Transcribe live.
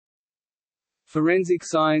Forensic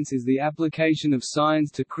science is the application of science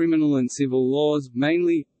to criminal and civil laws,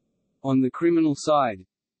 mainly on the criminal side,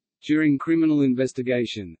 during criminal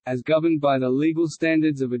investigation, as governed by the legal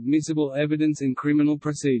standards of admissible evidence in criminal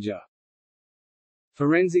procedure.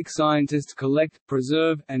 Forensic scientists collect,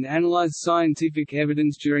 preserve, and analyze scientific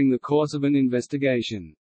evidence during the course of an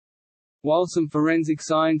investigation. While some forensic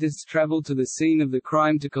scientists travel to the scene of the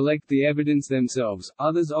crime to collect the evidence themselves,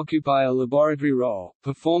 others occupy a laboratory role,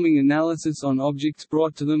 performing analysis on objects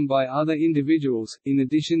brought to them by other individuals. In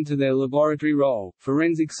addition to their laboratory role,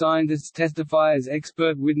 forensic scientists testify as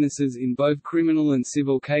expert witnesses in both criminal and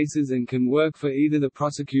civil cases and can work for either the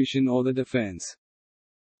prosecution or the defense.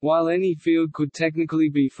 While any field could technically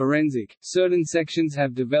be forensic, certain sections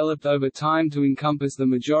have developed over time to encompass the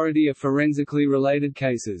majority of forensically related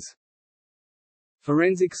cases.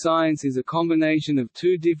 Forensic science is a combination of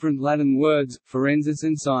two different Latin words, forensis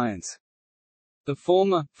and science. The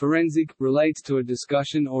former, forensic, relates to a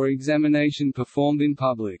discussion or examination performed in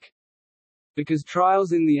public. Because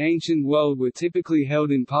trials in the ancient world were typically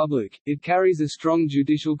held in public, it carries a strong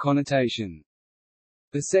judicial connotation.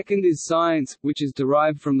 The second is science, which is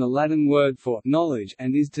derived from the Latin word for knowledge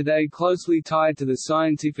and is today closely tied to the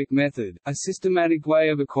scientific method, a systematic way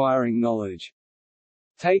of acquiring knowledge.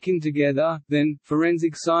 Taken together, then,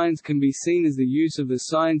 forensic science can be seen as the use of the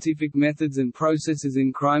scientific methods and processes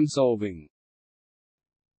in crime solving.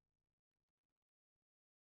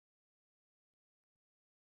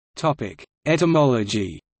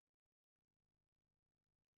 Etymology.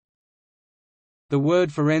 The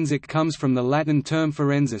word forensic comes from the Latin term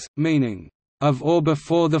forensis, meaning, of or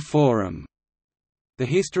before the forum. The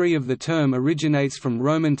history of the term originates from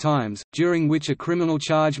Roman times, during which a criminal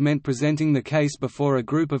charge meant presenting the case before a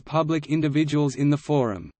group of public individuals in the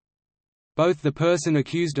forum. Both the person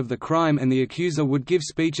accused of the crime and the accuser would give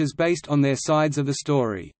speeches based on their sides of the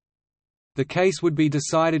story. The case would be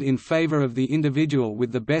decided in favor of the individual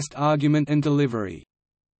with the best argument and delivery.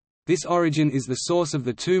 This origin is the source of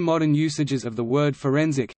the two modern usages of the word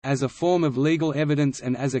forensic, as a form of legal evidence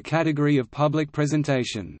and as a category of public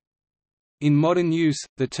presentation. In modern use,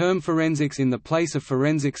 the term forensics in the place of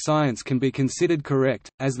forensic science can be considered correct,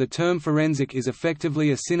 as the term forensic is effectively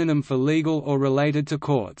a synonym for legal or related to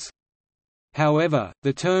courts. However,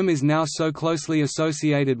 the term is now so closely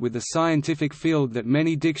associated with the scientific field that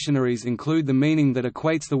many dictionaries include the meaning that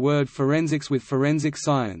equates the word forensics with forensic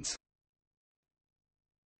science.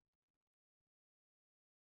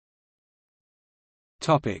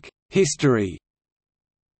 History.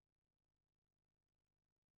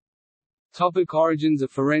 Origins of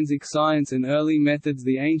forensic science and early methods.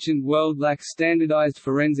 The ancient world lacked standardized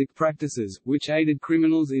forensic practices, which aided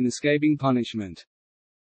criminals in escaping punishment.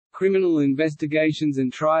 Criminal investigations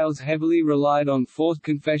and trials heavily relied on forced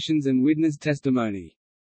confessions and witness testimony.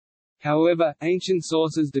 However, ancient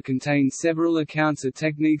sources do contain several accounts of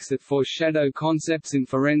techniques that foreshadow concepts in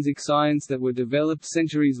forensic science that were developed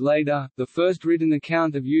centuries later. The first written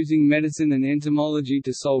account of using medicine and entomology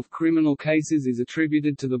to solve criminal cases is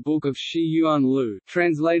attributed to the Book of Shi Yuan Lu,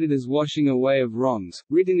 translated as Washing Away of Wrongs,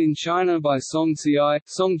 written in China by Song Xiai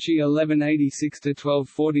 (Songqi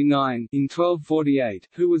 1186–1249) in 1248,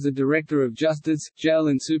 who was a director of justice, jail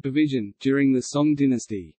and supervision, during the Song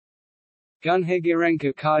dynasty.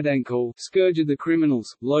 Gunhegeranka Kardankal, Scourge of the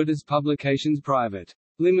Criminals, Lotus Publications Private.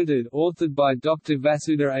 Limited, authored by Dr.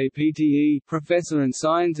 Vasudha Apte, professor and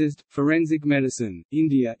scientist, forensic medicine,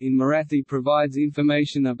 India. In Marathi provides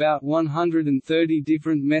information about 130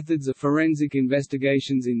 different methods of forensic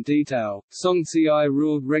investigations in detail. Song Xiai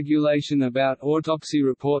ruled regulation about autopsy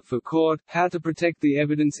report for court, how to protect the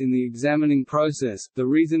evidence in the examining process, the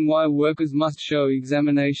reason why workers must show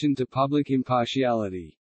examination to public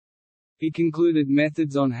impartiality. He concluded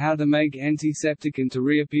methods on how to make antiseptic and to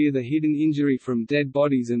reappear the hidden injury from dead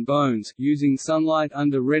bodies and bones, using sunlight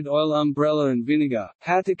under red oil umbrella and vinegar,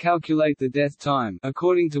 how to calculate the death time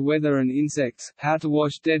according to weather and insects, how to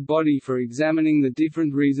wash dead body for examining the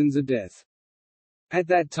different reasons of death. At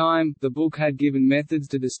that time, the book had given methods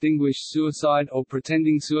to distinguish suicide or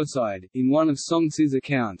pretending suicide. In one of Song Xi's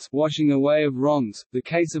accounts, Washing Away of Wrongs, the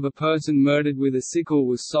case of a person murdered with a sickle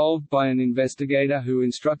was solved by an investigator who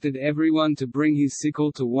instructed everyone to bring his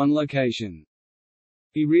sickle to one location.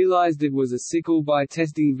 He realized it was a sickle by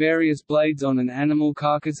testing various blades on an animal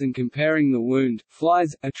carcass and comparing the wound.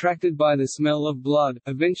 Flies, attracted by the smell of blood,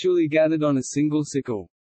 eventually gathered on a single sickle.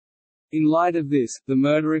 In light of this, the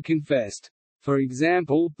murderer confessed. For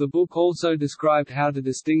example, the book also described how to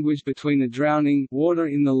distinguish between a drowning, water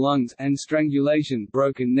in the lungs, and strangulation,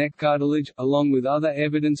 broken neck cartilage, along with other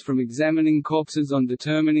evidence from examining corpses on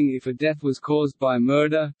determining if a death was caused by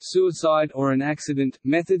murder, suicide, or an accident.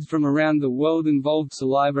 Methods from around the world involved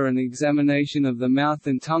saliva and examination of the mouth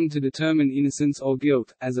and tongue to determine innocence or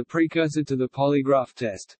guilt, as a precursor to the polygraph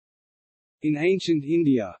test. In ancient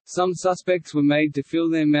India, some suspects were made to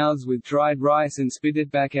fill their mouths with dried rice and spit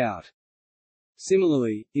it back out.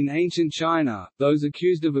 Similarly, in ancient China, those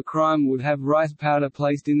accused of a crime would have rice powder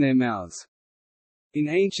placed in their mouths. In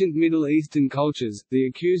ancient Middle Eastern cultures, the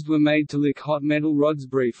accused were made to lick hot metal rods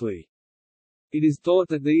briefly. It is thought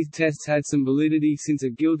that these tests had some validity since a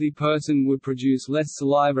guilty person would produce less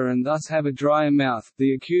saliva and thus have a drier mouth.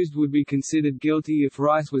 The accused would be considered guilty if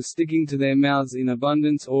rice was sticking to their mouths in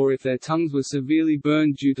abundance or if their tongues were severely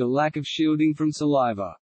burned due to lack of shielding from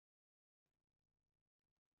saliva.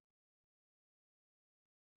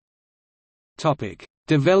 Topic: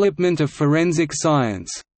 Development of forensic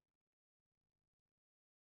science.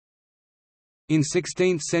 In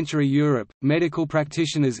 16th-century Europe, medical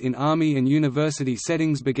practitioners in army and university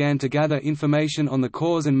settings began to gather information on the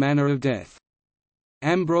cause and manner of death.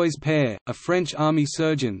 Ambroise Paré, a French army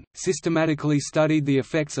surgeon, systematically studied the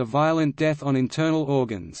effects of violent death on internal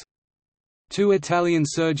organs. Two Italian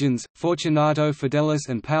surgeons, Fortunato Fidelis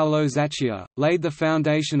and Paolo Zacchia, laid the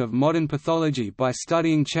foundation of modern pathology by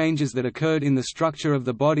studying changes that occurred in the structure of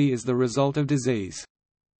the body as the result of disease.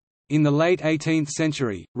 In the late 18th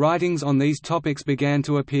century, writings on these topics began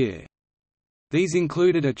to appear. These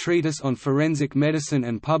included a treatise on forensic medicine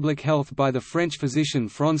and public health by the French physician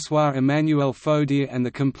François-Emmanuel Faudier and the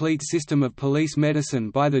complete system of police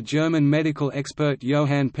medicine by the German medical expert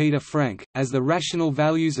Johann Peter Frank. As the rational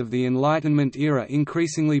values of the Enlightenment era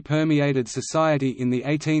increasingly permeated society in the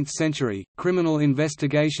 18th century, criminal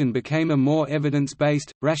investigation became a more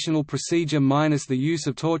evidence-based, rational procedure minus the use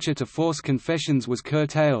of torture to force confessions was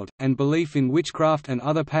curtailed, and belief in witchcraft and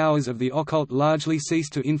other powers of the occult largely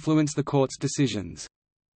ceased to influence the court's decisions.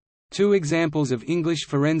 Two examples of English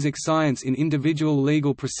forensic science in individual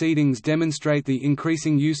legal proceedings demonstrate the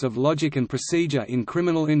increasing use of logic and procedure in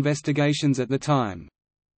criminal investigations at the time.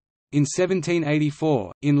 In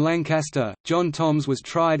 1784, in Lancaster, John Toms was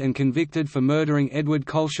tried and convicted for murdering Edward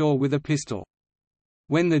Culshaw with a pistol.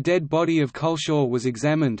 When the dead body of Culshaw was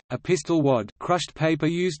examined, a pistol wad, crushed paper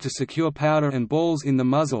used to secure powder and balls in the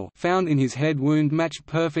muzzle, found in his head wound matched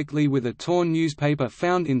perfectly with a torn newspaper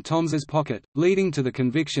found in Toms's pocket, leading to the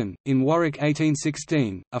conviction. In Warwick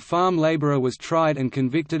 1816, a farm labourer was tried and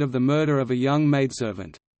convicted of the murder of a young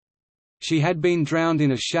maidservant. She had been drowned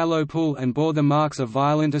in a shallow pool and bore the marks of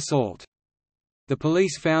violent assault. The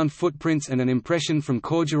police found footprints and an impression from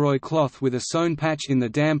corduroy cloth with a sewn patch in the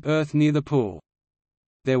damp earth near the pool.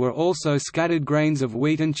 There were also scattered grains of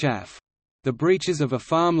wheat and chaff. The breeches of a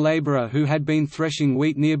farm labourer who had been threshing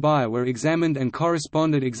wheat nearby were examined and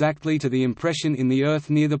corresponded exactly to the impression in the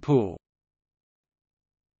earth near the pool.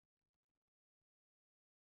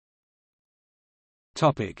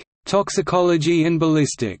 Toxicology and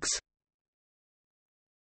ballistics.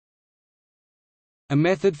 A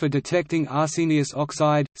method for detecting arsenious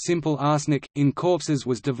oxide, simple arsenic, in corpses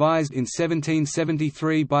was devised in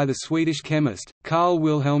 1773 by the Swedish chemist, Carl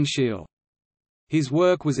Wilhelm Scheele. His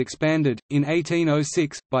work was expanded, in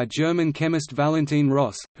 1806, by German chemist Valentin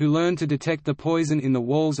Ross, who learned to detect the poison in the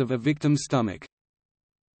walls of a victim's stomach.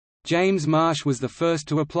 James Marsh was the first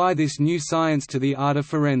to apply this new science to the art of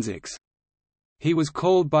forensics. He was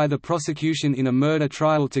called by the prosecution in a murder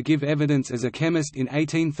trial to give evidence as a chemist in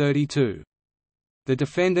 1832. The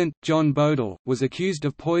defendant, John Bodle, was accused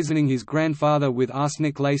of poisoning his grandfather with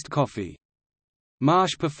arsenic-laced coffee.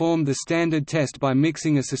 Marsh performed the standard test by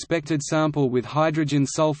mixing a suspected sample with hydrogen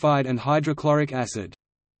sulfide and hydrochloric acid.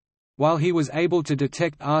 While he was able to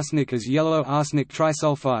detect arsenic as yellow arsenic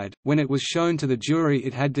trisulfide, when it was shown to the jury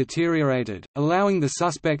it had deteriorated, allowing the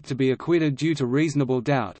suspect to be acquitted due to reasonable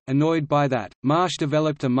doubt. Annoyed by that, Marsh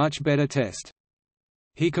developed a much better test.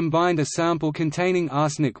 He combined a sample containing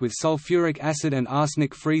arsenic with sulfuric acid and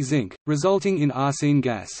arsenic-free zinc, resulting in arsine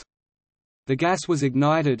gas. The gas was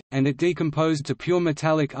ignited, and it decomposed to pure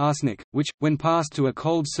metallic arsenic, which, when passed to a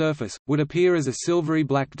cold surface, would appear as a silvery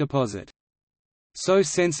black deposit. So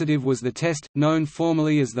sensitive was the test, known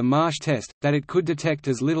formally as the Marsh test, that it could detect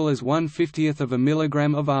as little as 1/50th of a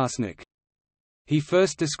milligram of arsenic. He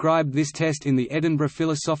first described this test in the Edinburgh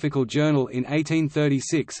Philosophical Journal in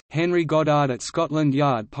 1836. Henry Goddard at Scotland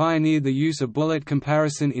Yard pioneered the use of bullet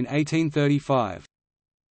comparison in 1835.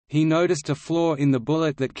 He noticed a flaw in the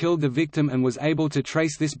bullet that killed the victim and was able to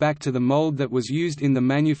trace this back to the mold that was used in the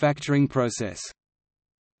manufacturing process.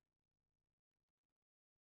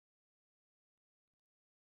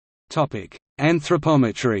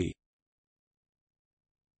 Anthropometry.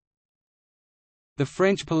 The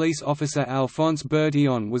French police officer Alphonse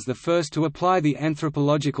Bertillon was the first to apply the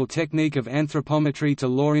anthropological technique of anthropometry to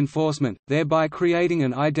law enforcement, thereby creating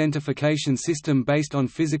an identification system based on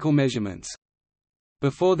physical measurements.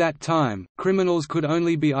 Before that time, criminals could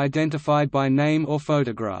only be identified by name or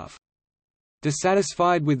photograph.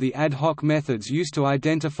 Dissatisfied with the ad hoc methods used to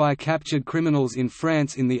identify captured criminals in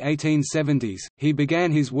France in the 1870s, he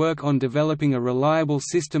began his work on developing a reliable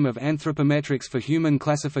system of anthropometrics for human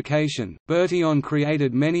classification. Bertillon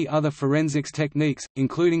created many other forensics techniques,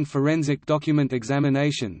 including forensic document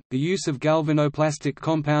examination, the use of galvanoplastic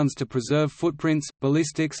compounds to preserve footprints,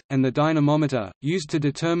 ballistics, and the dynamometer, used to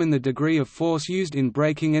determine the degree of force used in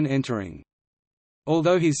breaking and entering.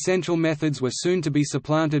 Although his central methods were soon to be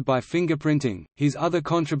supplanted by fingerprinting, his other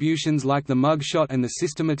contributions like the mug shot and the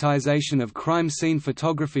systematization of crime scene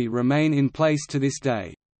photography remain in place to this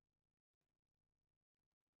day.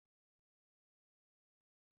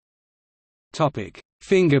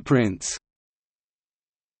 Fingerprints.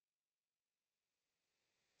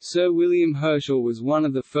 Sir William Herschel was one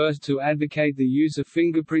of the first to advocate the use of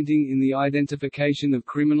fingerprinting in the identification of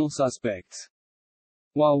criminal suspects.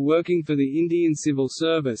 While working for the Indian Civil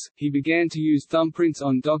Service, he began to use thumbprints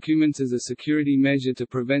on documents as a security measure to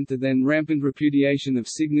prevent the then rampant repudiation of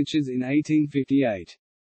signatures in 1858.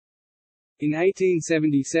 In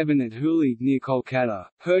 1877 at Hooghly, near Kolkata,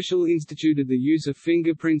 Herschel instituted the use of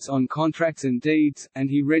fingerprints on contracts and deeds, and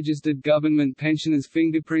he registered government pensioners'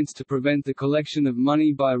 fingerprints to prevent the collection of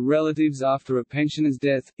money by relatives after a pensioner's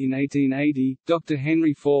death. In 1880, Dr.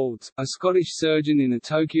 Henry Faulds, a Scottish surgeon in a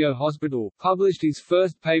Tokyo hospital, published his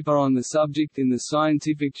first paper on the subject in the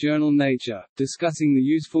scientific journal Nature, discussing the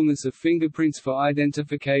usefulness of fingerprints for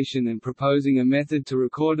identification and proposing a method to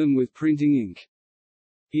record them with printing ink.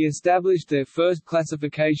 He established their first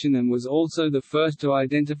classification and was also the first to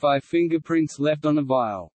identify fingerprints left on a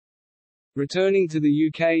vial. Returning to the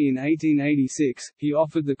UK in 1886, he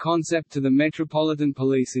offered the concept to the Metropolitan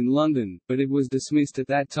Police in London, but it was dismissed at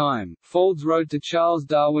that time. Faulds wrote to Charles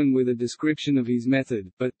Darwin with a description of his method,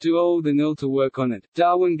 but, too old and ill to work on it,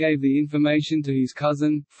 Darwin gave the information to his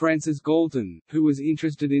cousin, Francis Galton, who was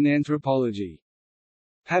interested in anthropology.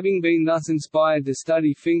 Having been thus inspired to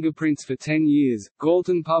study fingerprints for 10 years,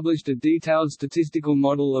 Galton published a detailed statistical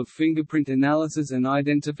model of fingerprint analysis and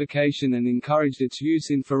identification and encouraged its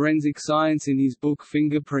use in forensic science in his book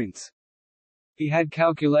Fingerprints. He had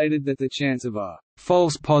calculated that the chance of a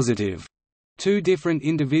false positive, two different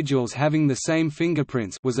individuals having the same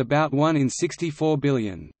fingerprints, was about 1 in 64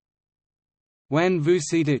 billion. Juan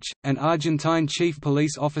Vucetich, an Argentine chief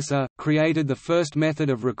police officer, created the first method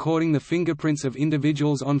of recording the fingerprints of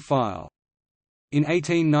individuals on file. In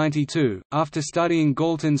 1892, after studying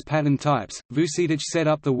Galton's pattern types, Vucetich set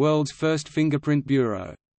up the world's first fingerprint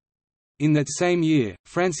bureau. In that same year,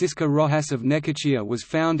 Francisca Rojas of Necochea was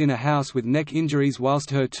found in a house with neck injuries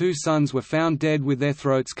whilst her 2 sons were found dead with their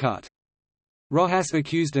throats cut. Rojas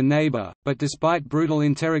accused a neighbor, but despite brutal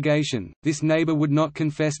interrogation, this neighbor would not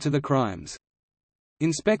confess to the crimes.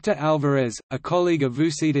 Inspector Alvarez, a colleague of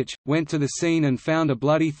Vucetich, went to the scene and found a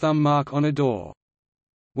bloody thumb mark on a door.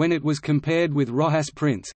 When it was compared with Rojas'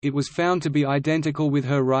 prints, it was found to be identical with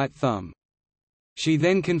her right thumb. She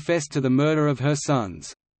then confessed to the murder of her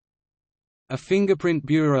sons. A fingerprint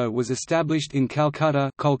bureau was established in Calcutta,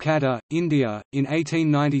 Kolkata, India, in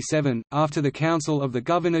 1897, after the Council of the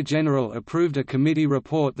Governor-General approved a committee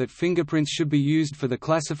report that fingerprints should be used for the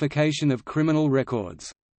classification of criminal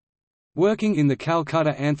records. Working in the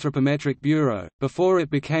Calcutta Anthropometric Bureau, before it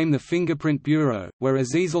became the Fingerprint Bureau, were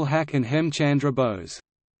Azizul Haq and Hemchandra Bose.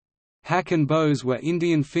 Haq and Bose were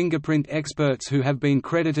Indian fingerprint experts who have been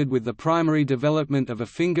credited with the primary development of a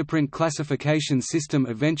fingerprint classification system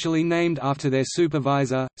eventually named after their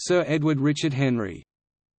supervisor, Sir Edward Richard Henry.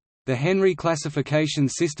 The Henry classification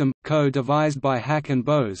system, co-devised by Haq and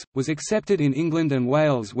Bose, was accepted in England and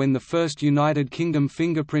Wales when the first United Kingdom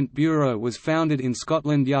Fingerprint Bureau was founded in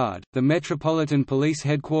Scotland Yard, the Metropolitan Police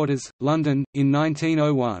Headquarters, London, in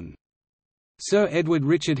 1901. Sir Edward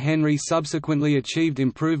Richard Henry subsequently achieved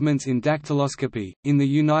improvements in dactyloscopy. In the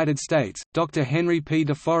United States, Dr. Henry P.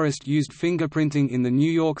 DeForest used fingerprinting in the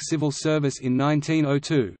New York Civil Service in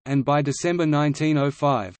 1902, and by December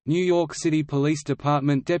 1905, New York City Police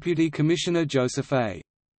Department Deputy Commissioner Joseph A.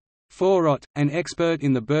 Forrott, an expert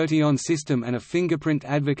in the Bertillon system and a fingerprint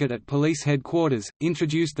advocate at police headquarters,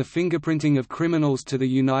 introduced the fingerprinting of criminals to the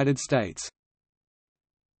United States.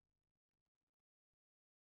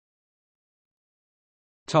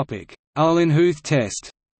 Uhlenhuth test.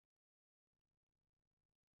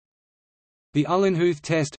 The Uhlenhuth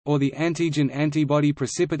test, or the antigen-antibody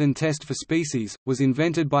precipitin test for species, was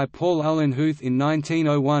invented by Paul Uhlenhuth in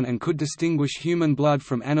 1901 and could distinguish human blood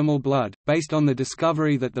from animal blood, based on the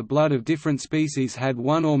discovery that the blood of different species had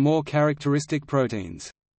one or more characteristic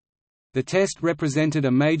proteins. The test represented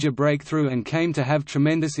a major breakthrough and came to have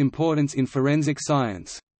tremendous importance in forensic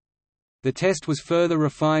science. The test was further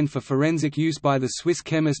refined for forensic use by the Swiss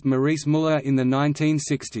chemist Maurice Müller in the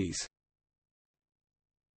 1960s.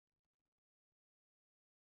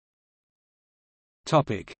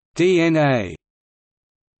 DNA.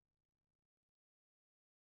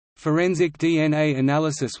 Forensic DNA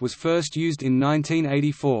analysis was first used in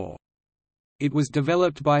 1984. It was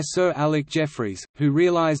developed by Sir Alec Jeffreys, who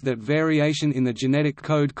realized that variation in the genetic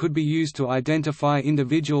code could be used to identify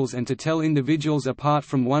individuals and to tell individuals apart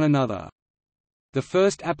from one another. The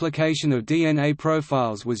first application of DNA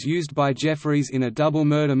profiles was used by Jeffreys in a double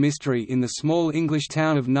murder mystery in the small English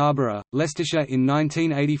town of Narborough, Leicestershire in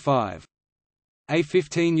 1985. A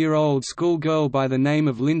 15-year-old schoolgirl by the name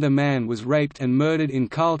of Linda Mann was raped and murdered in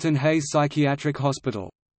Carlton Hayes Psychiatric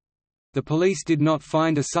Hospital. The police did not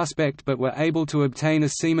find a suspect but were able to obtain a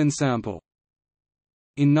semen sample.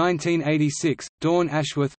 In 1986, Dawn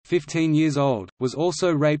Ashworth, 15 years old, was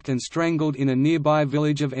also raped and strangled in a nearby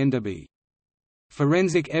village of Enderby.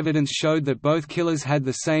 Forensic evidence showed that both killers had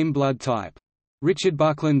the same blood type. Richard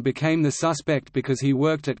Buckland became the suspect because he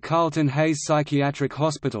worked at Carlton Hayes Psychiatric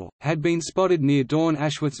Hospital, had been spotted near Dawn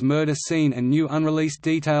Ashworth's murder scene and knew unreleased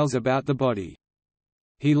details about the body.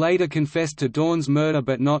 He later confessed to Dawn's murder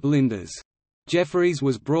but not Linda's. Jeffreys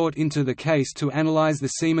was brought into the case to analyze the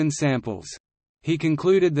semen samples. He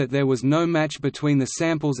concluded that there was no match between the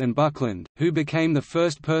samples and Buckland, who became the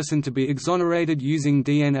first person to be exonerated using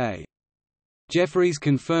DNA. Jeffreys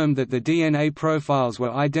confirmed that the DNA profiles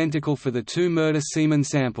were identical for the two murder semen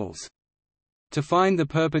samples. To find the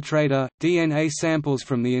perpetrator, DNA samples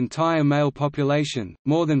from the entire male population,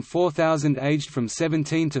 more than 4,000 aged from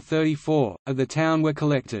 17 to 34, of the town were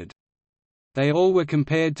collected. They all were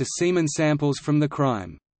compared to semen samples from the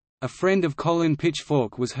crime. A friend of Colin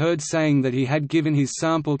Pitchfork was heard saying that he had given his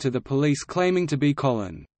sample to the police claiming to be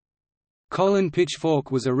Colin. Colin Pitchfork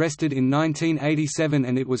was arrested in 1987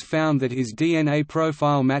 and it was found that his DNA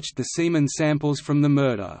profile matched the semen samples from the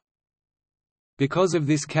murder. Because of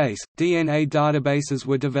this case, DNA databases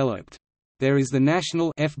were developed. There is the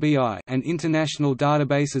national FBI and international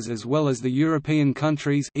databases as well as the European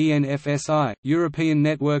Countries ENFSI, European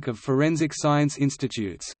Network of Forensic Science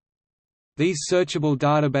Institutes. These searchable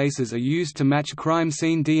databases are used to match crime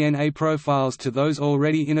scene DNA profiles to those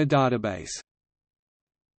already in a database.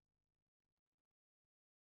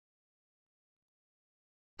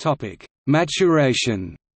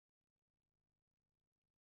 Maturation.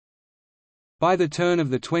 By the turn of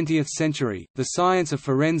the 20th century, the science of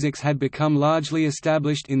forensics had become largely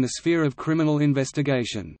established in the sphere of criminal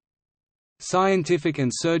investigation. Scientific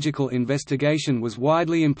and surgical investigation was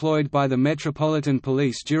widely employed by the Metropolitan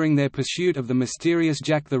Police during their pursuit of the mysterious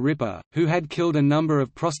Jack the Ripper, who had killed a number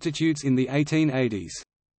of prostitutes in the 1880s.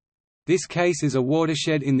 This case is a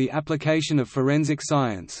watershed in the application of forensic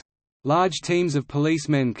science. Large teams of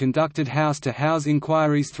policemen conducted house-to-house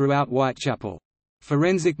inquiries throughout Whitechapel.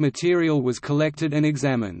 Forensic material was collected and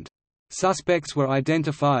examined. Suspects were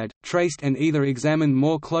identified, traced and either examined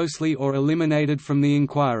more closely or eliminated from the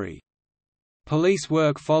inquiry. Police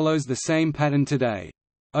work follows the same pattern today.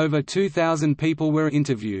 Over 2,000 people were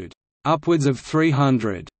interviewed. Upwards of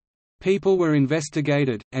 300 people were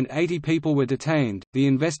investigated, and 80 people were detained. The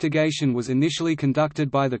investigation was initially conducted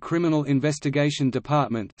by the Criminal Investigation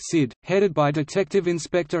Department (CID), headed by Detective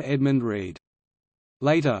Inspector Edmund Reed.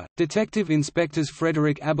 Later, Detective Inspectors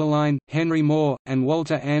Frederick Aberline, Henry Moore, and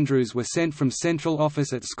Walter Andrews were sent from Central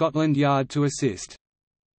Office at Scotland Yard to assist.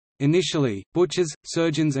 Initially, butchers,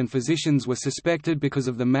 surgeons and physicians were suspected because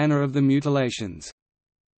of the manner of the mutilations.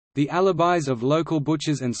 The alibis of local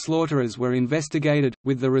butchers and slaughterers were investigated,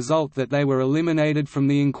 with the result that they were eliminated from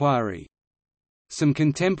the inquiry. Some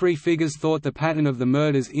contemporary figures thought the pattern of the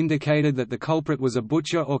murders indicated that the culprit was a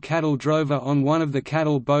butcher or cattle drover on one of the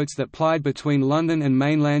cattle boats that plied between London and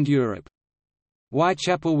mainland Europe.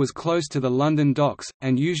 Whitechapel was close to the London docks,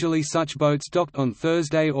 and usually such boats docked on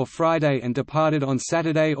Thursday or Friday and departed on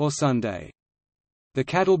Saturday or Sunday. The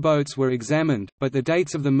cattle boats were examined, but the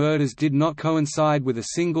dates of the murders did not coincide with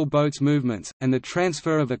a single boat's movements, and the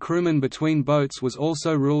transfer of a crewman between boats was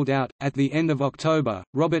also ruled out. At the end of October,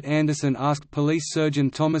 Robert Anderson asked police surgeon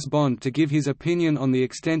Thomas Bond to give his opinion on the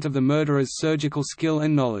extent of the murderer's surgical skill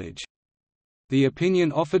and knowledge. The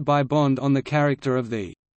opinion offered by Bond on the character of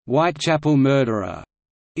the Whitechapel murderer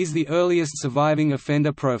is the earliest surviving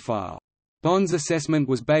offender profile. Bond's assessment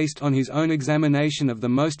was based on his own examination of the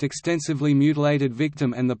most extensively mutilated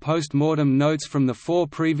victim and the post-mortem notes from the 4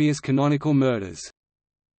 previous canonical murders.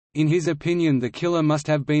 In his opinion, the killer must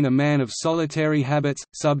have been a man of solitary habits,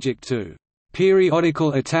 subject to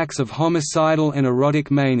periodical attacks of homicidal and erotic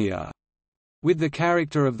mania, with the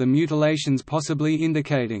character of the mutilations possibly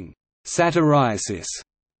indicating satyriasis.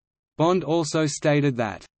 Bond also stated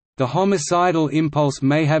that the homicidal impulse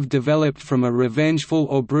may have developed from a revengeful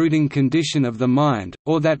or brooding condition of the mind,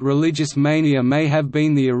 or that religious mania may have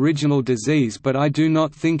been the original disease, but I do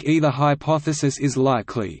not think either hypothesis is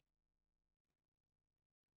likely.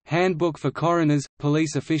 Handbook for Coroners,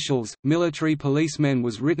 Police Officials, Military Policemen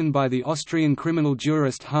was written by the Austrian criminal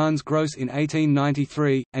jurist Hans Gross in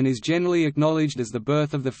 1893, and is generally acknowledged as the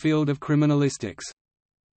birth of the field of criminalistics.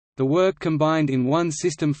 The work combined in one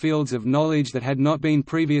system fields of knowledge that had not been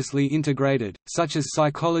previously integrated, such as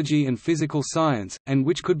psychology and physical science, and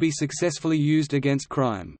which could be successfully used against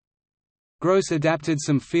crime. Gross adapted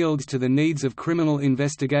some fields to the needs of criminal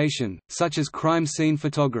investigation, such as crime scene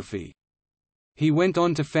photography. He went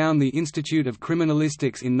on to found the Institute of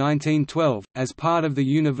Criminalistics in 1912, as part of the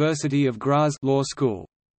University of Graz Law School.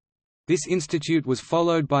 This institute was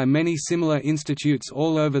followed by many similar institutes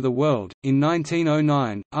all over the world. In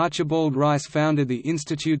 1909, Archibald Rice founded the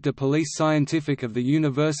Institut de Police Scientifique of the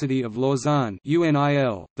University of Lausanne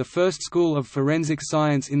 (UNIL), the first school of forensic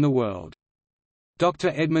science in the world.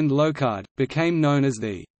 Dr. Edmond Locard became known as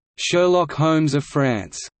the Sherlock Holmes of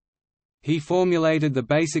France. He formulated the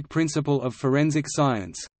basic principle of forensic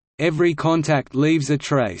science, every contact leaves a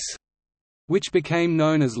trace, which became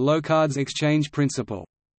known as Locard's exchange principle.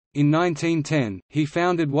 In 1910, he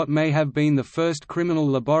founded what may have been the first criminal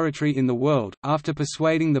laboratory in the world, after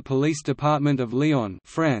persuading the police department of Lyon,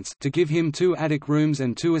 France, to give him 2 attic rooms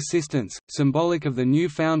and 2 assistants. Symbolic of the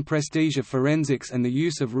newfound prestige of forensics and the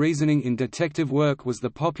use of reasoning in detective work was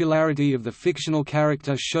the popularity of the fictional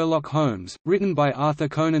character Sherlock Holmes, written by Arthur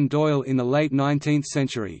Conan Doyle in the late 19th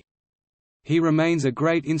century. He remains a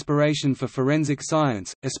great inspiration for forensic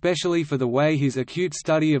science, especially for the way his acute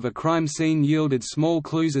study of a crime scene yielded small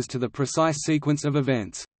clues as to the precise sequence of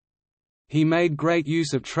events. He made great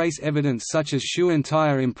use of trace evidence such as shoe and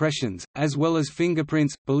tire impressions, as well as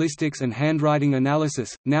fingerprints, ballistics and handwriting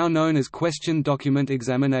analysis, now known as question document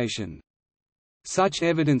examination. Such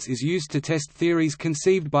evidence is used to test theories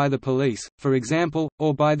conceived by the police, for example,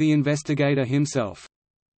 or by the investigator himself.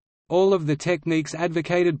 All of the techniques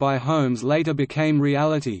advocated by Holmes later became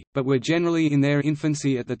reality, but were generally in their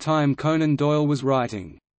infancy at the time Conan Doyle was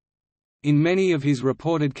writing. In many of his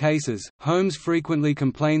reported cases, Holmes frequently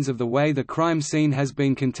complains of the way the crime scene has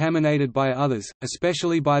been contaminated by others,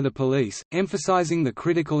 especially by the police, emphasizing the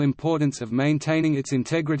critical importance of maintaining its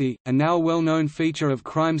integrity, a now well-known feature of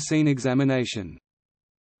crime scene examination.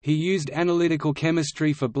 He used analytical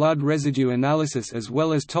chemistry for blood residue analysis as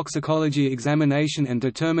well as toxicology examination and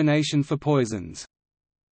determination for poisons.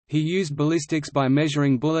 He used ballistics by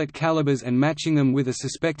measuring bullet calibers and matching them with a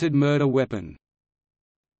suspected murder weapon.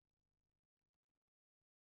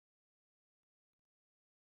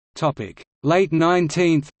 Late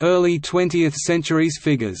 19th, early 20th centuries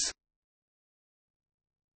figures.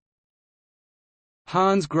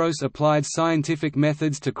 Hans Gross applied scientific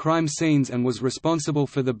methods to crime scenes and was responsible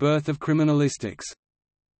for the birth of criminalistics.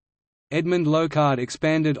 Edmond Locard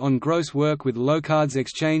expanded on Gross' work with Locard's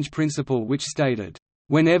exchange principle, which stated,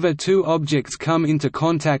 "Whenever 2 objects come into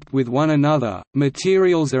contact with one another,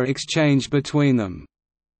 materials are exchanged between them."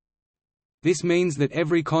 This means that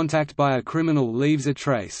every contact by a criminal leaves a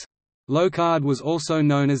trace. Locard was also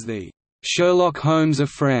known as the Sherlock Holmes of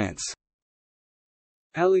France.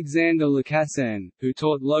 Alexander Lacassagne, who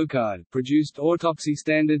taught Locard, produced autopsy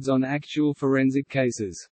standards on actual forensic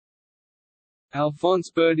cases.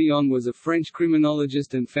 Alphonse Bourdillon was a French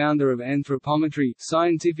criminologist and founder of Anthropometry,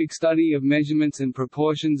 scientific study of measurements and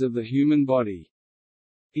proportions of the human body.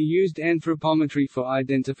 He used anthropometry for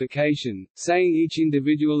identification, saying each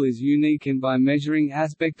individual is unique and by measuring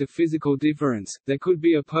aspect of physical difference, there could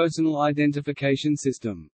be a personal identification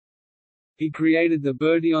system. He created the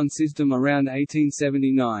Bourdillon system around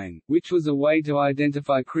 1879, which was a way to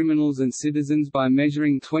identify criminals and citizens by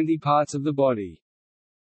measuring 20 parts of the body.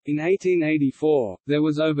 In 1884, there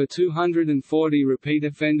was over 240 repeat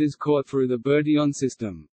offenders caught through the Bourdillon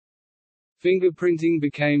system. Fingerprinting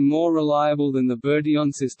became more reliable than the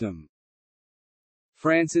Bourdillon system.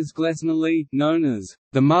 Frances Glessner, known as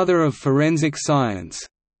the mother of forensic science,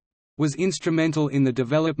 was instrumental in the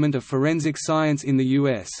development of forensic science in the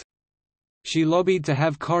U.S. She lobbied to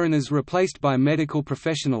have coroners replaced by medical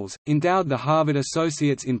professionals, endowed the Harvard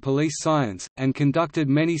Associates in Police Science, and conducted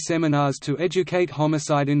many seminars to educate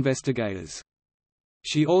homicide investigators.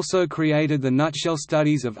 She also created the nutshell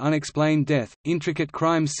studies of unexplained death, intricate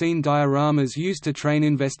crime scene dioramas used to train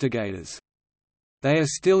investigators. They are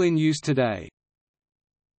still in use today.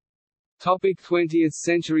 20th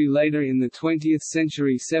century. Later in the 20th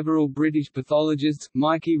century, several British pathologists,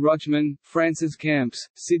 Mikey Rochman, Francis Camps,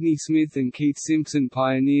 Sidney Smith and Keith Simpson,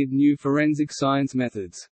 pioneered new forensic science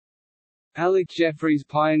methods. Alec Jeffreys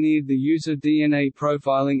pioneered the use of DNA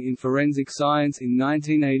profiling in forensic science in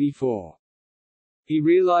 1984. He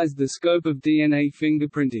realized the scope of DNA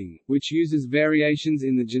fingerprinting, which uses variations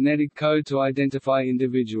in the genetic code to identify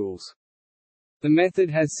individuals. The method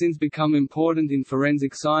has since become important in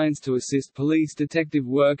forensic science to assist police detective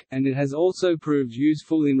work, and it has also proved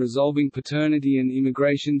useful in resolving paternity and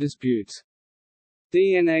immigration disputes.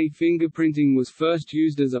 DNA fingerprinting was first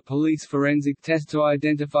used as a police forensic test to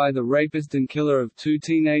identify the rapist and killer of two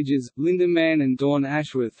teenagers, Linda Mann and Dawn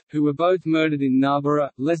Ashworth, who were both murdered in Narborough,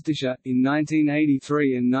 Leicestershire, in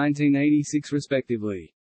 1983 and 1986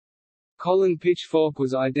 respectively. Colin Pitchfork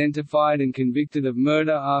was identified and convicted of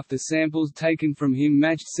murder after samples taken from him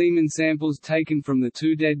matched semen samples taken from the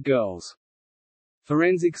two dead girls.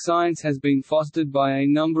 Forensic science has been fostered by a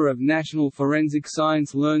number of national forensic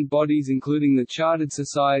science learned bodies, including the Chartered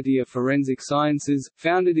Society of Forensic Sciences,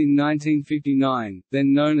 founded in 1959,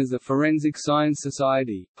 then known as the Forensic Science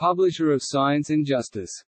Society, publisher of Science and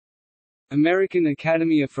Justice. American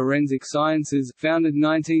Academy of Forensic Sciences, founded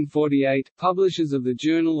 1948, publishers of the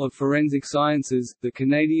Journal of Forensic Sciences, the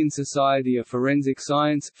Canadian Society of Forensic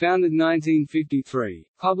Science, founded 1953,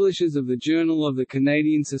 publishers of the Journal of the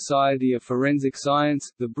Canadian Society of Forensic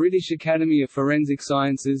Science, the British Academy of Forensic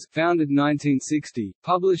Sciences, founded 1960,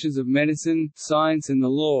 publishers of Medicine, Science and the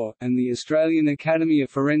Law, and the Australian Academy of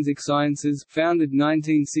Forensic Sciences, founded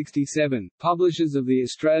 1967, publishers of the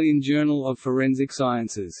Australian Journal of Forensic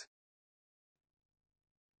Sciences.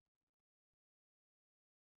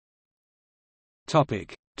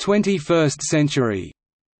 21st century.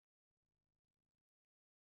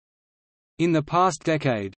 In the past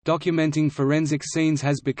decade, documenting forensic scenes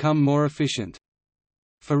has become more efficient.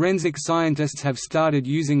 Forensic scientists have started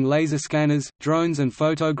using laser scanners, drones and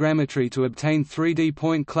photogrammetry to obtain 3D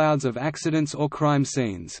point clouds of accidents or crime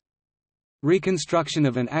scenes. Reconstruction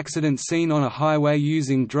of an accident scene on a highway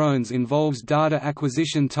using drones involves data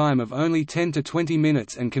acquisition time of only 10 to 20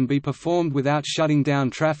 minutes and can be performed without shutting down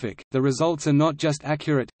traffic. The results are not just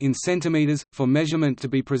accurate, in centimeters, for measurement to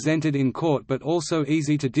be presented in court, but also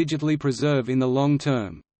easy to digitally preserve in the long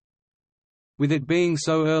term. With it being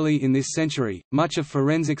so early in this century, much of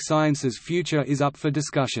forensic science's future is up for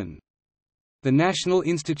discussion. The National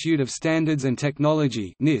Institute of Standards and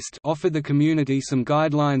Technology (NIST) offered the community some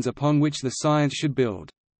guidelines upon which the science should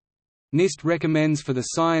build. NIST recommends for the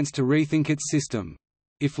science to rethink its system.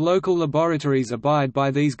 If local laboratories abide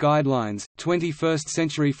by these guidelines,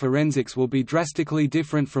 21st-century forensics will be drastically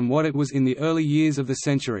different from what it was in the early years of the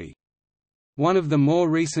century. One of the more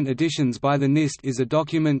recent additions by the NIST is a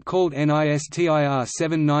document called NISTIR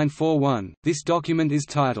 7941. This document is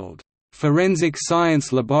titled, "Forensic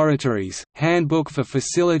Science Laboratories, Handbook for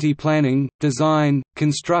Facility Planning, Design,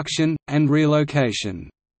 Construction, and Relocation."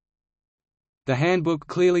 The handbook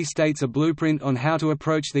clearly states a blueprint on how to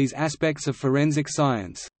approach these aspects of forensic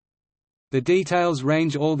science. The details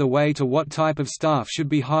range all the way to what type of staff should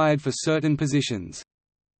be hired for certain positions.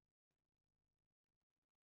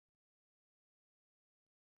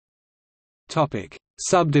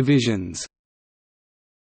 Subdivisions.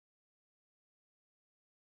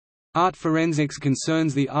 Art forensics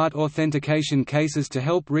concerns the art authentication cases to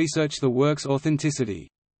help research the work's authenticity.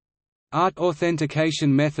 Art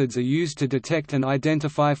authentication methods are used to detect and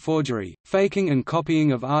identify forgery, faking and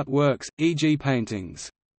copying of art works, e.g. paintings.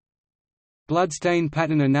 Bloodstain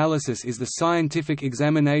pattern analysis is the scientific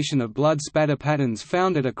examination of blood spatter patterns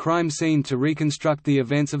found at a crime scene to reconstruct the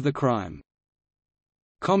events of the crime.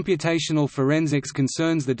 Computational forensics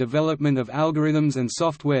concerns the development of algorithms and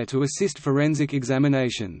software to assist forensic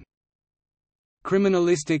examination.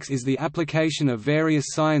 Criminalistics is the application of various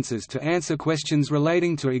sciences to answer questions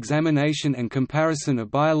relating to examination and comparison of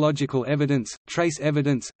biological evidence, trace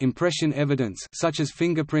evidence, impression evidence such as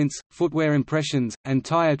fingerprints, footwear impressions, and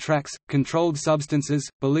tire tracks, controlled substances,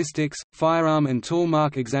 ballistics, firearm and tool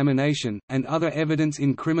mark examination, and other evidence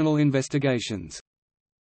in criminal investigations.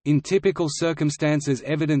 In typical circumstances,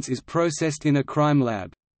 evidence is processed in a crime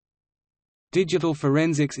lab. Digital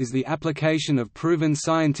forensics is the application of proven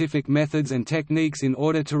scientific methods and techniques in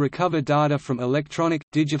order to recover data from electronic,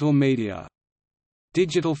 digital media.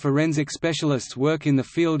 Digital forensic specialists work in the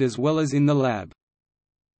field as well as in the lab.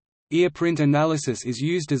 Earprint analysis is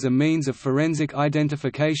used as a means of forensic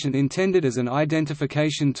identification intended as an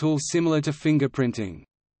identification tool similar to fingerprinting.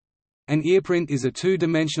 An earprint is a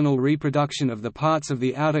two-dimensional reproduction of the parts of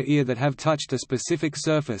the outer ear that have touched a specific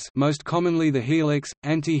surface, most commonly the helix,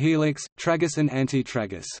 antihelix, tragus and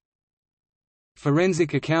antitragus.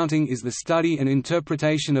 Forensic accounting is the study and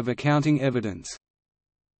interpretation of accounting evidence.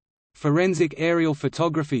 Forensic aerial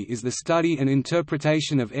photography is the study and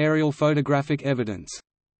interpretation of aerial photographic evidence.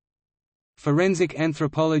 Forensic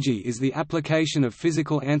anthropology is the application of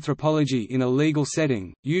physical anthropology in a legal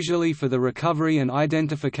setting, usually for the recovery and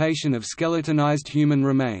identification of skeletonized human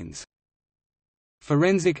remains.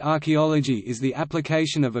 Forensic archaeology is the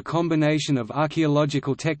application of a combination of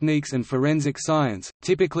archaeological techniques and forensic science,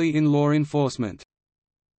 typically in law enforcement.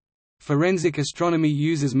 Forensic astronomy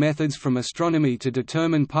uses methods from astronomy to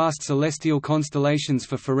determine past celestial constellations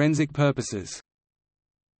for forensic purposes.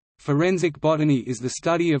 Forensic botany is the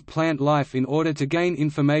study of plant life in order to gain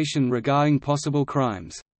information regarding possible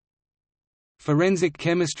crimes. Forensic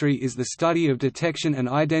chemistry is the study of detection and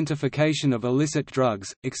identification of illicit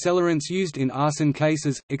drugs, accelerants used in arson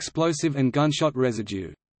cases, explosive and gunshot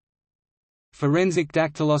residue. Forensic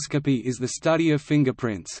dactyloscopy is the study of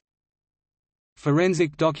fingerprints.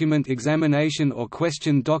 Forensic document examination or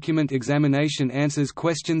question document examination answers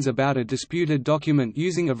questions about a disputed document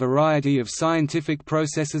using a variety of scientific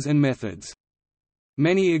processes and methods.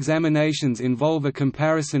 Many examinations involve a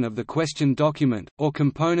comparison of the question document, or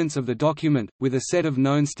components of the document, with a set of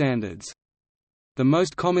known standards. The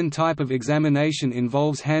most common type of examination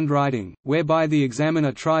involves handwriting, whereby the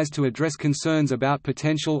examiner tries to address concerns about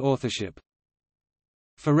potential authorship.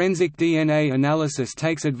 Forensic DNA analysis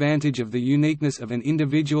takes advantage of the uniqueness of an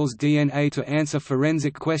individual's DNA to answer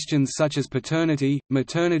forensic questions such as paternity,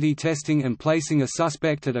 maternity testing and placing a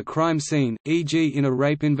suspect at a crime scene, e.g. in a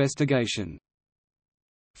rape investigation.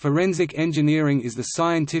 Forensic engineering is the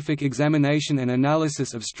scientific examination and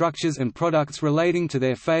analysis of structures and products relating to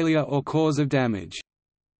their failure or cause of damage.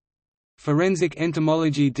 Forensic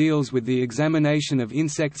entomology deals with the examination of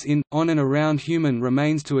insects in, on and around human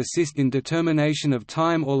remains to assist in determination of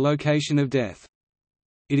time or location of death.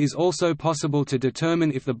 It is also possible to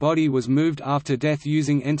determine if the body was moved after death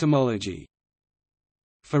using entomology.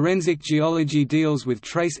 Forensic geology deals with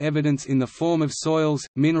trace evidence in the form of soils,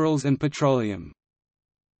 minerals and petroleum.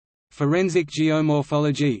 Forensic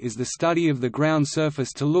geomorphology is the study of the ground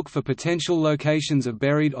surface to look for potential locations of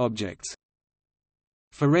buried objects.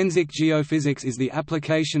 Forensic geophysics is the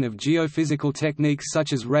application of geophysical techniques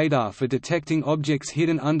such as radar for detecting objects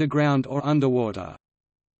hidden underground or underwater.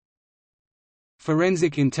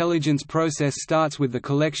 Forensic intelligence process starts with the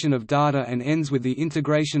collection of data and ends with the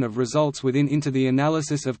integration of results into the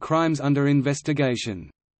analysis of crimes under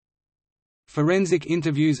investigation. Forensic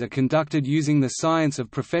interviews are conducted using the science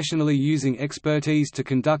of professionally using expertise to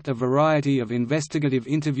conduct a variety of investigative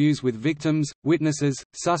interviews with victims, witnesses,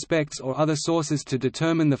 suspects or other sources to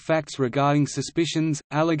determine the facts regarding suspicions,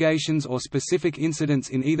 allegations or specific incidents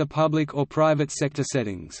in either public or private sector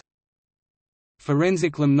settings.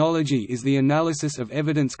 Forensic limnology is the analysis of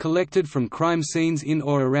evidence collected from crime scenes in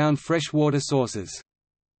or around freshwater sources.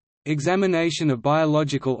 Examination of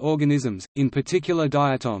biological organisms, in particular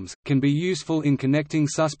diatoms, can be useful in connecting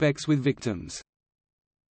suspects with victims.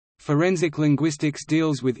 Forensic linguistics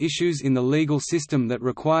deals with issues in the legal system that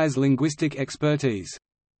requires linguistic expertise.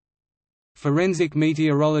 Forensic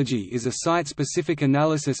meteorology is a site-specific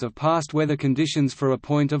analysis of past weather conditions for a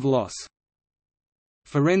point of loss.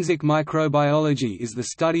 Forensic microbiology is the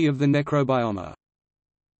study of the necrobiome.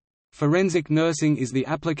 Forensic nursing is the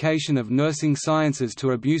application of nursing sciences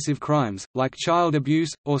to abusive crimes, like child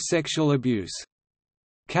abuse, or sexual abuse.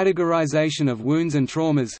 Categorization of wounds and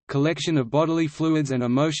traumas, collection of bodily fluids and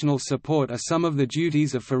emotional support are some of the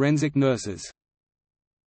duties of forensic nurses.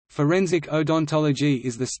 Forensic odontology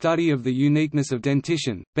is the study of the uniqueness of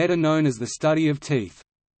dentition, better known as the study of teeth.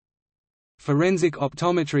 Forensic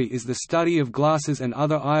optometry is the study of glasses and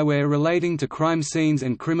other eyewear relating to crime scenes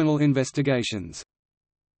and criminal investigations.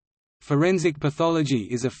 Forensic pathology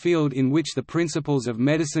is a field in which the principles of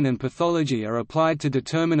medicine and pathology are applied to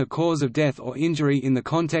determine a cause of death or injury in the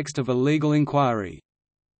context of a legal inquiry.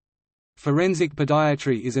 Forensic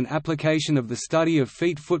podiatry is an application of the study of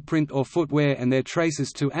feet footprint or footwear and their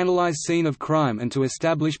traces to analyze scene of crime and to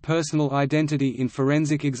establish personal identity in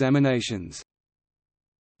forensic examinations.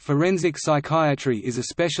 Forensic psychiatry is a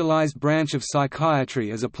specialized branch of psychiatry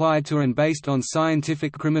as applied to and based on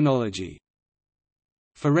scientific criminology.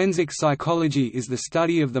 Forensic psychology is the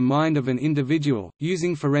study of the mind of an individual,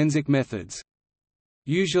 using forensic methods.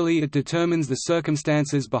 Usually it determines the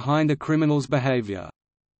circumstances behind a criminal's behavior.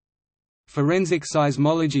 Forensic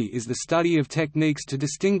seismology is the study of techniques to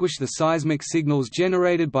distinguish the seismic signals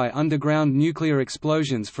generated by underground nuclear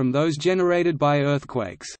explosions from those generated by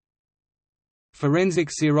earthquakes. Forensic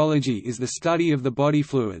serology is the study of the body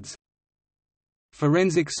fluids.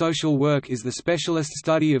 Forensic social work is the specialist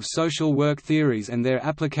study of social work theories and their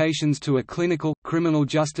applications to a clinical, criminal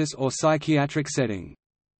justice or psychiatric setting.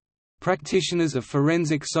 Practitioners of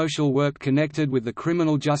forensic social work connected with the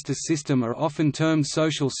criminal justice system are often termed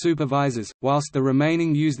social supervisors, whilst the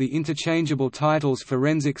remaining use the interchangeable titles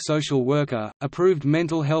forensic social worker, approved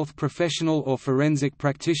mental health professional or forensic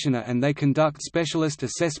practitioner, and they conduct specialist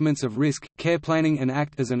assessments of risk, care planning and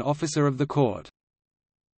act as an officer of the court.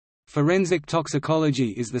 Forensic toxicology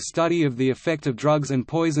is the study of the effect of drugs and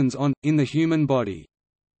poisons in the human body.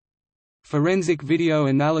 Forensic video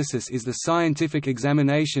analysis is the scientific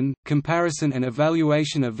examination, comparison and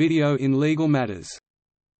evaluation of video in legal matters.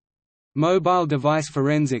 Mobile device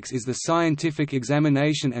forensics is the scientific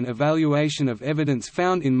examination and evaluation of evidence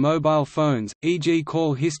found in mobile phones, e.g.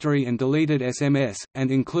 call history and deleted SMS,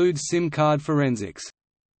 and includes SIM card forensics.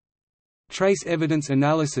 Trace evidence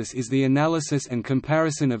analysis is the analysis and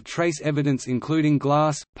comparison of trace evidence including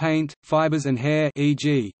glass, paint, fibers and hair,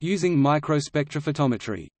 e.g., using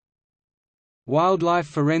microspectrophotometry. Wildlife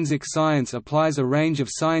forensic science applies a range of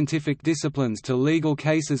scientific disciplines to legal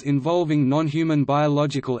cases involving non-human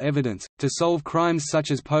biological evidence, to solve crimes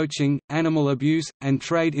such as poaching, animal abuse, and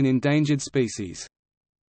trade in endangered species.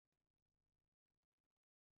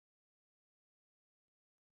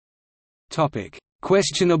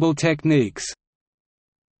 Questionable techniques.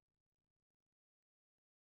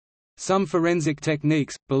 Some forensic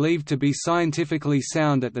techniques, believed to be scientifically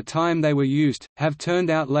sound at the time they were used, have turned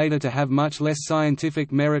out later to have much less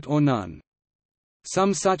scientific merit or none.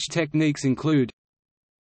 Some such techniques include: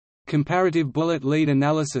 comparative bullet lead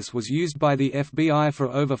analysis was used by the FBI for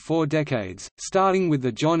over 4 decades, starting with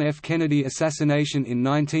the John F. Kennedy assassination in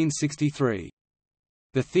 1963.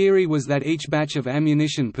 The theory was that each batch of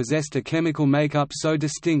ammunition possessed a chemical makeup so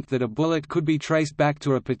distinct that a bullet could be traced back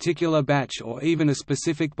to a particular batch or even a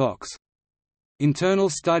specific box. Internal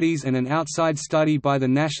studies and an outside study by the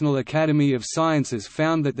National Academy of Sciences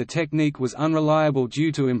found that the technique was unreliable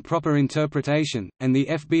due to improper interpretation, and the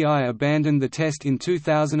FBI abandoned the test in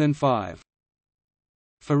 2005.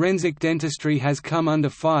 Forensic dentistry has come under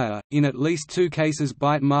fire. In at least 2 cases,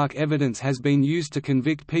 bite mark evidence has been used to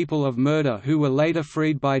convict people of murder who were later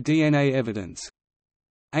freed by DNA evidence.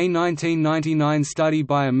 A 1999 study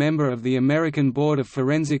by a member of the American Board of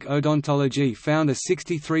Forensic Odontology found a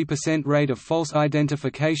 63% rate of false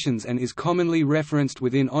identifications and is commonly referenced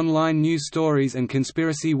within online news stories and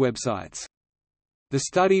conspiracy websites. The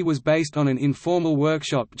study was based on an informal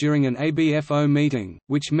workshop during an ABFO meeting,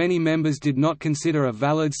 which many members did not consider a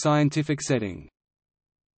valid scientific setting.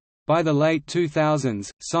 By the late 2000s,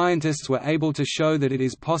 scientists were able to show that it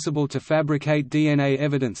is possible to fabricate DNA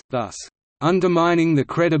evidence, thus undermining the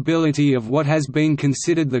credibility of what has been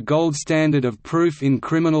considered the gold standard of proof in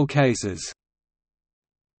criminal cases.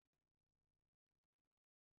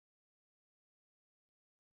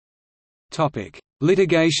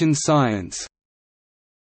 Litigation science.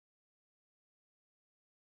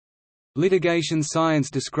 Litigation science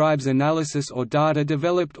describes analysis or data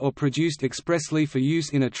developed or produced expressly for use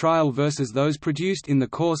in a trial versus those produced in the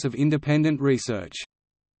course of independent research.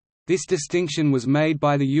 This distinction was made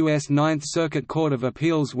by the U.S. Ninth Circuit Court of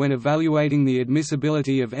Appeals when evaluating the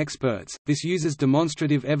admissibility of experts. This uses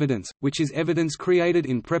demonstrative evidence, which is evidence created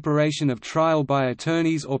in preparation of trial by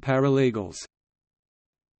attorneys or paralegals.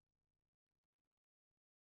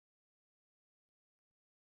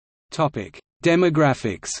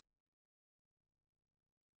 Demographics.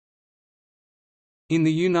 In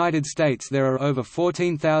the United States there are over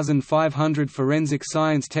 14,500 forensic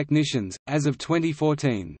science technicians, as of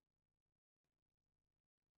 2014.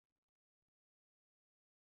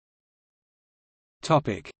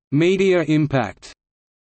 Media impact.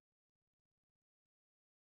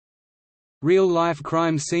 Real-life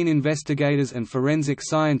crime scene investigators and forensic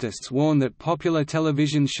scientists warn that popular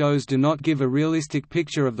television shows do not give a realistic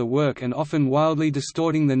picture of the work and often wildly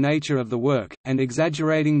distorting the nature of the work, and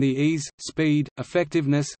exaggerating the ease, speed,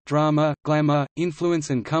 effectiveness, drama, glamour, influence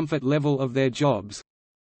and comfort level of their jobs,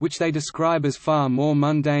 which they describe as far more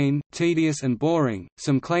mundane, tedious and boring.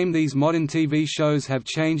 Some claim these modern TV shows have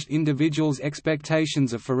changed individuals'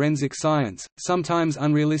 expectations of forensic science, sometimes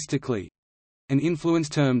unrealistically. An influence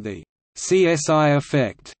termed the CSI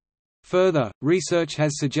effect Further, research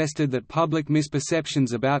has suggested that public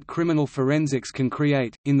misperceptions about criminal forensics can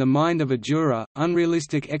create, in the mind of a juror,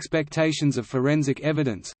 unrealistic expectations of forensic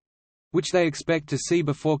evidence—which they expect to see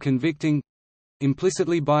before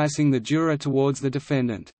convicting—implicitly biasing the juror towards the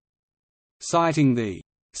defendant. Citing the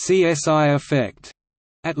CSI effect,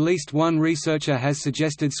 at least one researcher has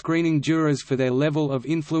suggested screening jurors for their level of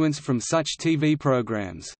influence from such TV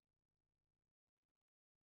programs.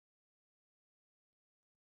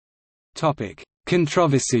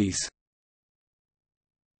 Controversies.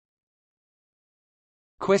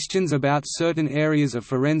 Questions about certain areas of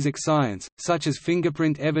forensic science, such as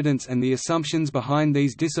fingerprint evidence and the assumptions behind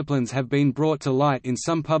these disciplines, have been brought to light in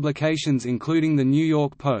some publications including the New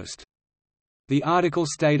York Post. The article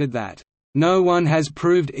stated that, "No one has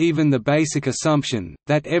proved even the basic assumption,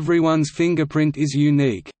 that everyone's fingerprint is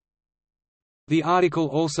unique." The article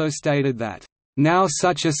also stated that, "Now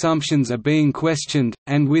such assumptions are being questioned,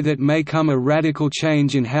 and with it may come a radical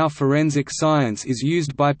change in how forensic science is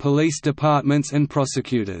used by police departments and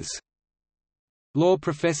prosecutors." Law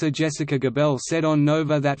professor Jessica Gabel said on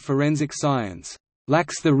Nova that forensic science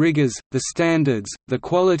lacks the rigors, the standards, the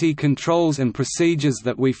quality controls and procedures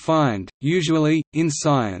that we find, usually, in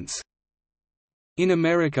science. In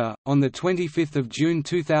America, on 25 June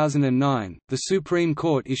 2009, the Supreme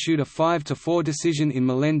Court issued a 5-4 decision in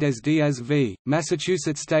Melendez-Diaz v.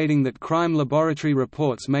 Massachusetts stating that crime laboratory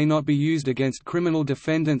reports may not be used against criminal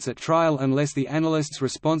defendants at trial unless the analysts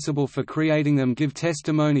responsible for creating them give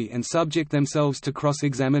testimony and subject themselves to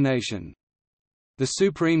cross-examination. The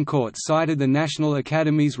Supreme Court cited the National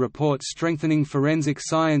Academy's report Strengthening Forensic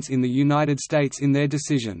Science in the United States in their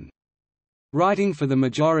decision. Writing for the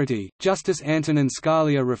majority, Justice Antonin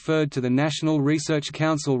Scalia referred to the National Research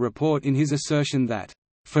Council report in his assertion that,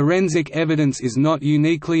 "Forensic evidence is not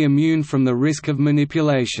uniquely immune from the risk of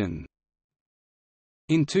manipulation."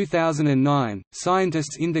 In 2009,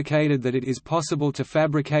 scientists indicated that it is possible to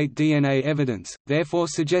fabricate DNA evidence, therefore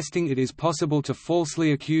suggesting it is possible to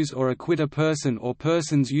falsely accuse or acquit a person or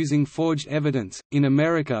persons using forged evidence. In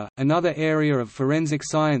America, another area of forensic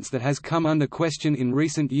science that has come under question in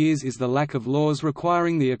recent years is the lack of laws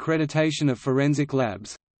requiring the accreditation of forensic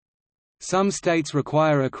labs. Some states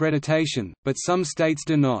require accreditation, but some states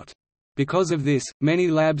do not. Because of this, many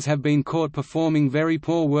labs have been caught performing very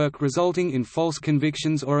poor work, resulting in false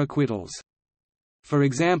convictions or acquittals. For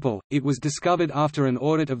example, it was discovered after an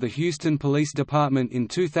audit of the Houston Police Department in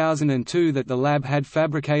 2002 that the lab had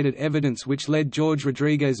fabricated evidence which led George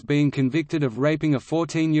Rodriguez being convicted of raping a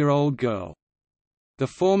 14-year-old girl. The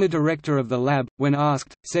former director of the lab, when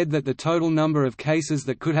asked, said that the total number of cases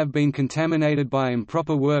that could have been contaminated by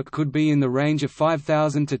improper work could be in the range of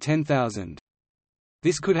 5,000 to 10,000.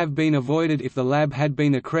 This could have been avoided if the lab had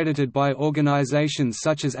been accredited by organizations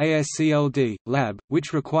such as ASCLD, Lab,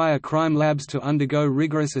 which require crime labs to undergo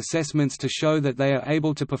rigorous assessments to show that they are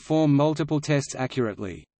able to perform multiple tests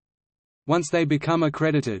accurately. Once they become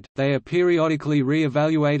accredited, they are periodically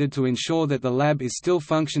re-evaluated to ensure that the lab is still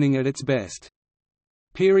functioning at its best.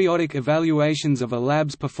 Periodic evaluations of a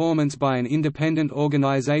lab's performance by an independent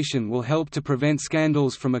organization will help to prevent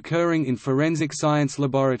scandals from occurring in forensic science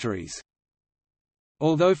laboratories.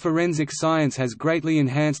 Although forensic science has greatly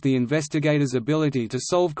enhanced the investigator's ability to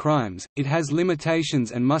solve crimes, it has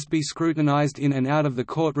limitations and must be scrutinized in and out of the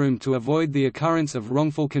courtroom to avoid the occurrence of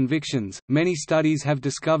wrongful convictions. Many studies have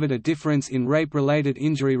discovered a difference in rape-related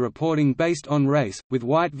injury reporting based on race, with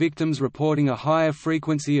white victims reporting a higher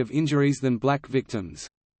frequency of injuries than black victims.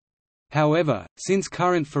 However, since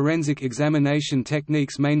current forensic examination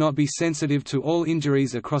techniques may not be sensitive to all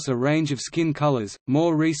injuries across a range of skin colors,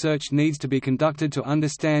 more research needs to be conducted to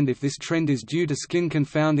understand if this trend is due to skin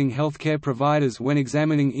confounding healthcare providers when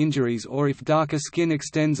examining injuries or if darker skin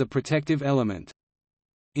extends a protective element.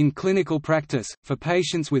 In clinical practice, for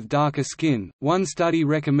patients with darker skin, one study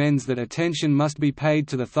recommends that attention must be paid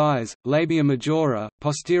to the thighs, labia majora,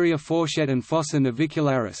 posterior fourchette and fossa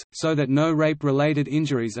navicularis, so that no rape-related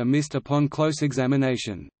injuries are missed upon close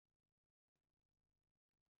examination.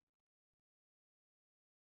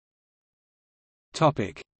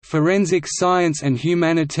 Forensic science and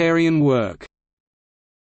humanitarian work.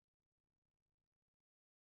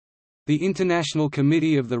 The International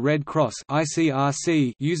Committee of the Red Cross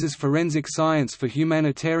 (ICRC) uses forensic science for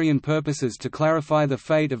humanitarian purposes to clarify the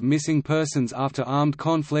fate of missing persons after armed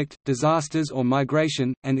conflict, disasters or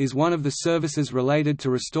migration, and is one of the services related to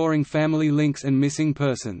restoring family links and missing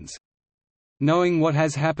persons. Knowing what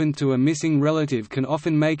has happened to a missing relative can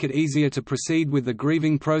often make it easier to proceed with the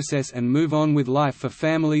grieving process and move on with life for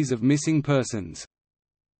families of missing persons.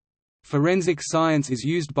 Forensic science is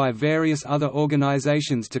used by various other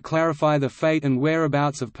organizations to clarify the fate and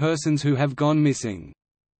whereabouts of persons who have gone missing.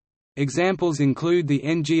 Examples include the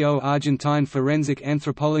NGO Argentine Forensic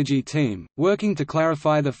Anthropology Team, working to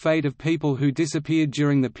clarify the fate of people who disappeared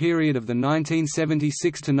during the period of the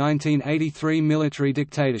 1976 to 1983 military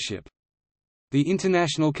dictatorship. The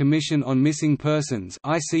International Commission on Missing Persons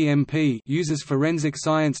 (ICMP) uses forensic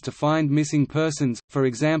science to find missing persons, for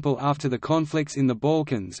example after the conflicts in the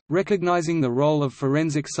Balkans, recognizing the role of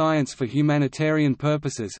forensic science for humanitarian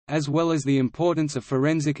purposes, as well as the importance of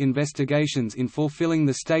forensic investigations in fulfilling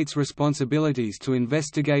the state's responsibilities to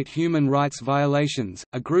investigate human rights violations.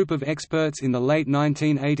 A group of experts in the late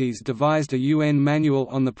 1980s devised a UN manual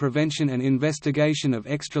on the prevention and investigation of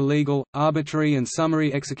extra-legal, arbitrary and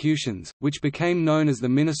summary executions, which became known as the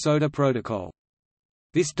Minnesota Protocol.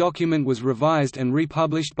 This document was revised and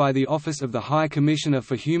republished by the Office of the High Commissioner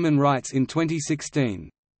for Human Rights in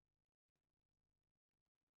 2016.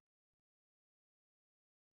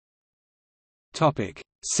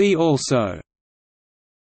 See also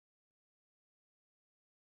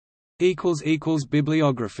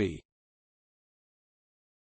Bibliography